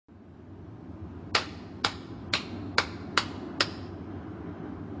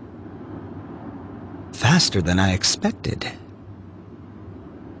faster than I expected.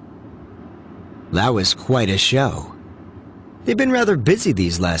 That was quite a show. They've been rather busy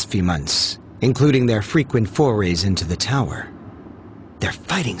these last few months, including their frequent forays into the tower. Their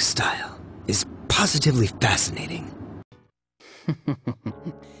fighting style is positively fascinating.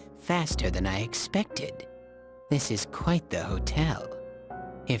 Faster than I expected. This is quite the hotel.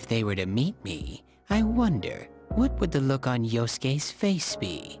 If they were to meet me, I wonder, what would the look on Yosuke's face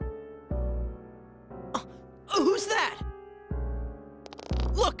be? Oh, who's that?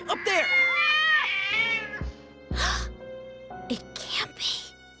 Look, up there! It can't be.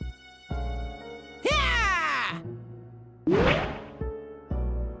 Yeah!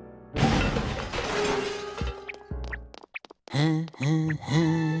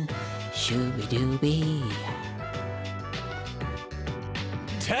 Shooby-dooby.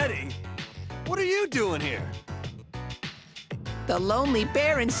 Teddie? What are you doing here? The lonely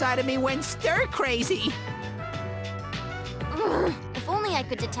bear inside of me went stir-crazy. If only I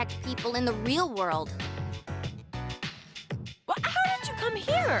could detect people in the real world. Well, how did you come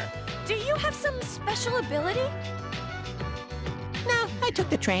here? Do you have some special ability? No, I took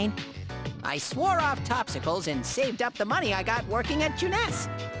the train. I swore off Topsicles and saved up the money I got working at Juness.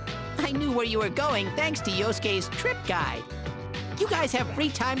 I knew where you were going thanks to Yosuke's trip guide. You guys have free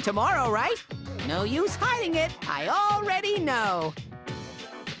time tomorrow, right? No use hiding it. I already know.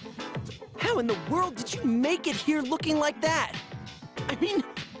 How in the world did you make it here looking like that? I mean,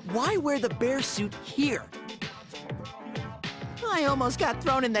 why wear the bear suit here? I almost got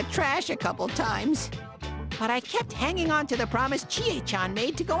thrown in the trash a couple times. But I kept hanging on to the promise Chie-chan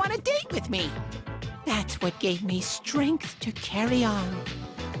made to go on a date with me. That's what gave me strength to carry on.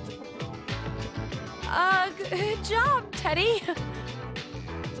 Good job, Teddie.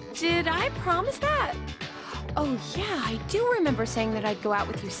 Did I promise that? Oh yeah, I do remember saying that I'd go out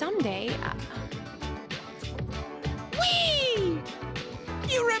with you someday. Whee!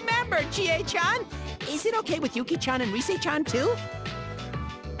 You remember, Chie-chan? Is it okay with Yuki-chan and Rise-chan too?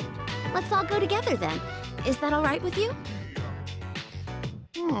 Let's all go together then. Is that all right with you?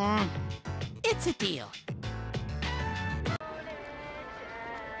 It's a deal.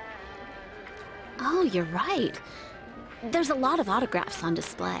 Oh, you're right. There's a lot of autographs on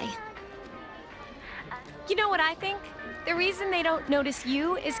display. You know what I think? The reason they don't notice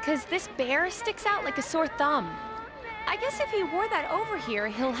you is because this bear sticks out like a sore thumb. I guess if he wore that over here,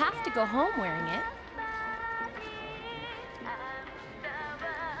 he'll have to go home wearing it.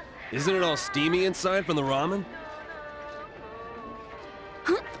 Isn't it all steamy inside from the ramen?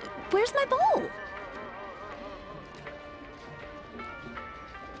 Huh? Where's my bowl?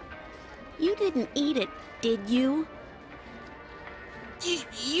 You didn't eat it, did you?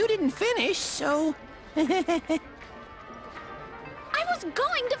 You didn't finish, so... I was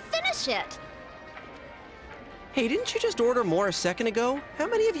going to finish it! Hey, didn't you just order more a second ago? How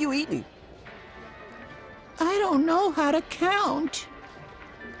many have you eaten? I don't know how to count.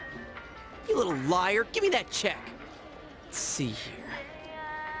 You little liar, give me that check. Let's see here.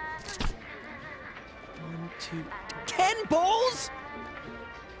 1, 2, 10 bowls?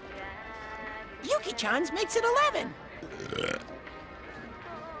 Yuki-chan's makes it 11.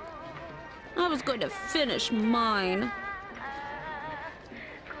 I was going to finish mine.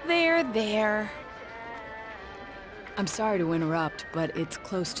 There. I'm sorry to interrupt, but it's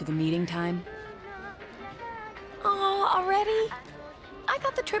close to the meeting time. Oh, already? I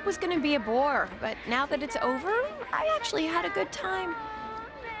thought the trip was gonna be a bore, but now that it's over, I actually had a good time.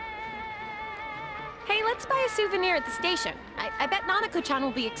 Hey, let's buy a souvenir at the station. I bet Nanako-chan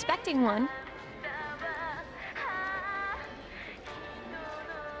will be expecting one.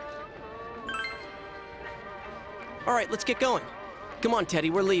 All right, let's get going. Come on, Teddie,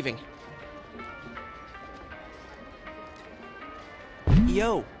 we're leaving.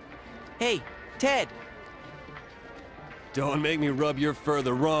 Yo. Hey, Ted. Don't make me rub your fur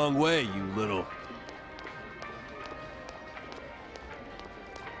the wrong way, you little...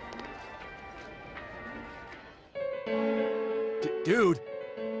 Dude!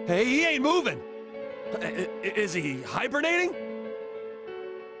 Hey, he ain't moving! Is he hibernating?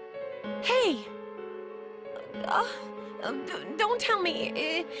 Hey! Don't tell me.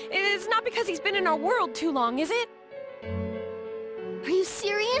 It's not because he's been in our world too long, is it? Are you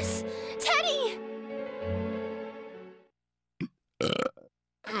serious? Teddie!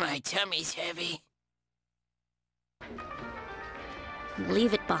 My tummy's heavy.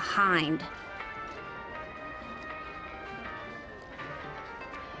 Leave it behind.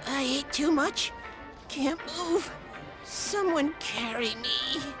 I ate too much. Can't move. Someone carry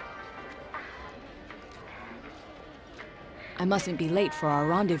me. I mustn't be late for our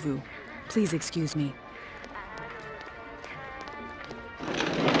rendezvous. Please excuse me.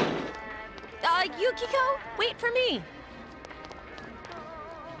 for me.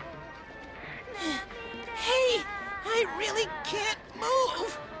 Hey, I really can't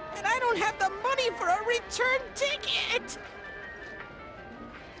move, and I don't have the money for a return ticket.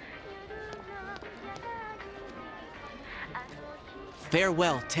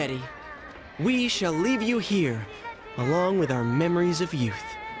 Farewell, Teddie. We shall leave you here, along with our memories of youth.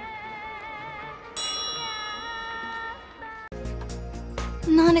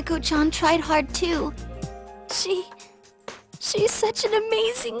 Nanako-chan tried hard too. She's such an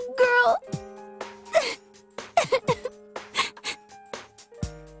amazing girl.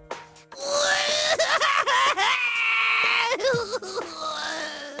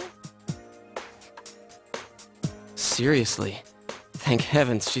 Seriously, thank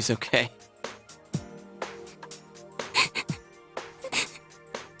heavens she's okay.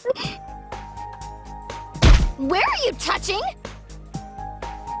 Where are you touching?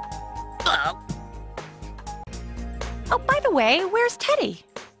 Oh, by the way, where's Teddie?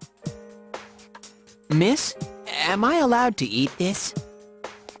 Miss, am I allowed to eat this?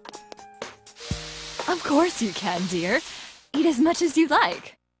 Of course you can, dear. Eat as much as you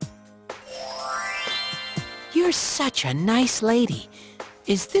like. You're such a nice lady.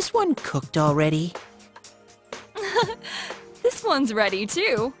 Is this one cooked already? This one's ready,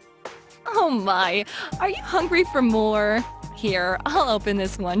 too. Oh my, are you hungry for more? Here, I'll open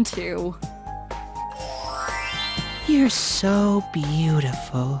this one, too. You're so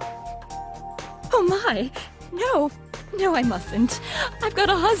beautiful. Oh my, no, I mustn't. I've got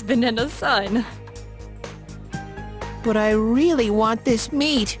a husband and a son. But I really want this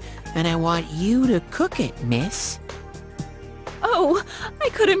meat, and I want you to cook it, miss. Oh, I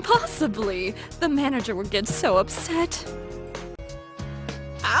couldn't possibly. The manager would get so upset.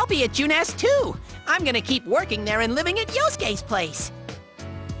 I'll be at Junes too. I'm gonna keep working there and living at Yosuke's place.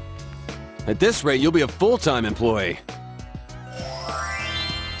 At this rate, you'll be a full-time employee.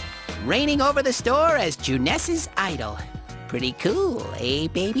 Reigning over the store as Junes's idol. Pretty cool, eh,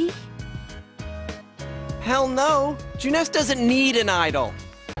 baby? Hell no! Junes doesn't need an idol!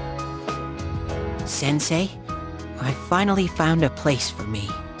 Sensei, I finally found a place for me.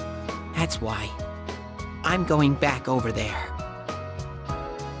 That's why I'm going back over there.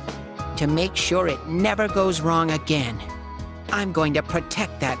 To make sure it never goes wrong again. I'm going to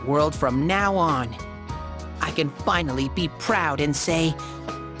protect that world from now on. I can finally be proud and say,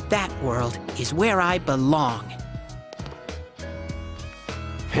 that world is where I belong.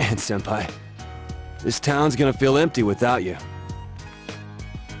 Man, Senpai, this town's gonna feel empty without you.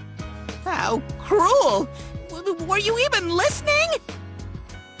 How cruel! Were you even listening?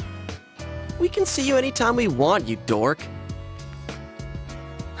 We can see you anytime we want, you dork.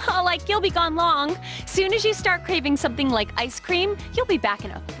 Oh, like you'll be gone long. Soon as you start craving something like ice cream, you'll be back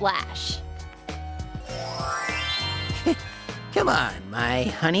in a flash. Come on, my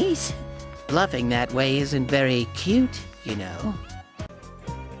honeys. Bluffing that way isn't very cute, you know.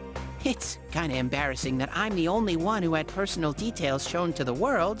 It's kinda embarrassing that I'm the only one who had personal details shown to the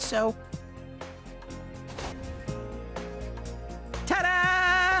world, so...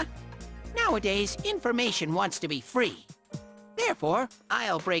 Ta-da! Nowadays, information wants to be free. Therefore,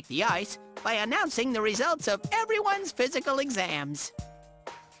 I'll break the ice by announcing the results of everyone's physical exams.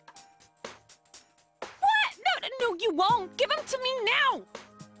 What? No, you won't. Give them to me now.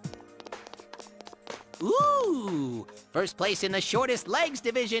 Ooh! First place in the shortest legs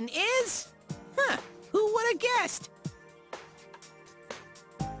division is... Huh, who would have guessed?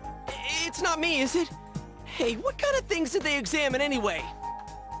 It's not me, is it? Hey, what kind of things did they examine anyway?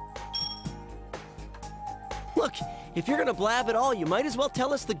 Look, if you're gonna blab at all, you might as well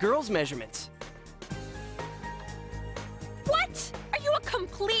tell us the girls' measurements. What? Are you a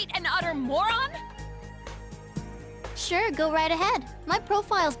complete and utter moron? Sure, go right ahead. My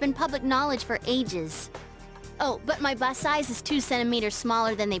profile's been public knowledge for ages. Oh, but my bust size is 2 centimeters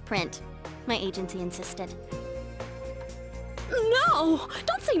smaller than they print. My agency insisted. No!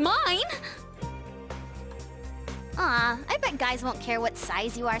 Don't say mine! Aw, I bet guys won't care what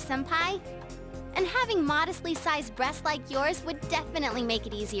size you are, senpai. And having modestly sized breasts like yours would definitely make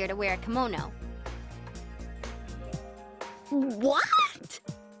it easier to wear a kimono. What?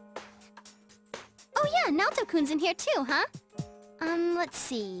 Oh yeah, Naoto-kun's in here too, huh? Let's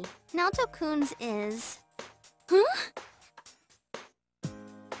see. Naoto-kun's is... Huh?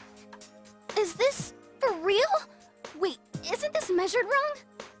 Is this for real? Wait, isn't this measured wrong?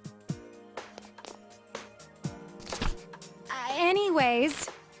 Anyways,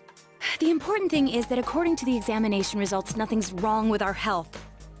 the important thing is that according to the examination results, nothing's wrong with our health.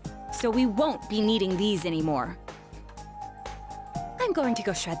 So we won't be needing these anymore. I'm going to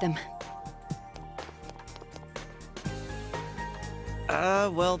go shred them.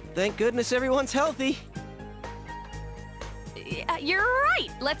 Well, thank goodness everyone's healthy. You're right.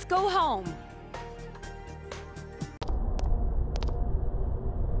 Let's go home.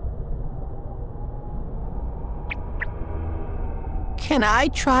 Can I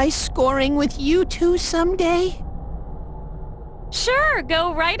try scoring with you two someday? Sure,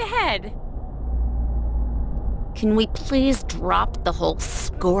 go right ahead. Can we please drop the whole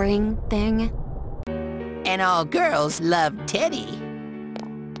scoring thing? And all girls love Teddie.